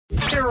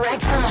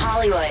Direct from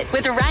Hollywood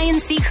with Ryan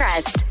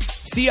Seacrest.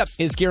 Sia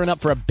is gearing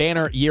up for a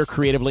banner year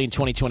creatively in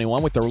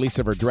 2021 with the release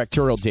of her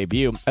directorial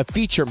debut, a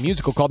feature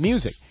musical called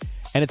Music,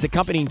 and its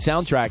accompanying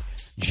soundtrack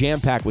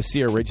jam-packed with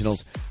Sia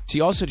originals. She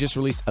also just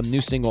released a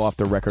new single off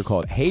the record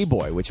called Hey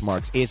Boy, which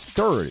marks its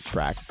third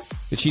track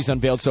that she's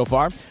unveiled so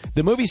far.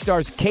 The movie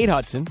stars Kate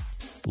Hudson,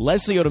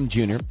 Leslie Odom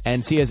Jr.,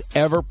 and Sia's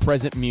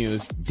ever-present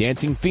muse,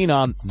 dancing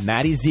phenom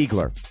Maddie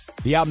Ziegler.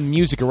 The album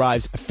Music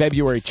arrives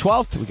February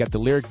 12th. We got the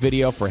lyric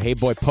video for Hey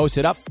Boy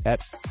posted up at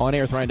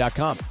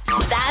onairwithryan.com.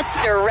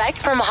 That's direct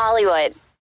from Hollywood.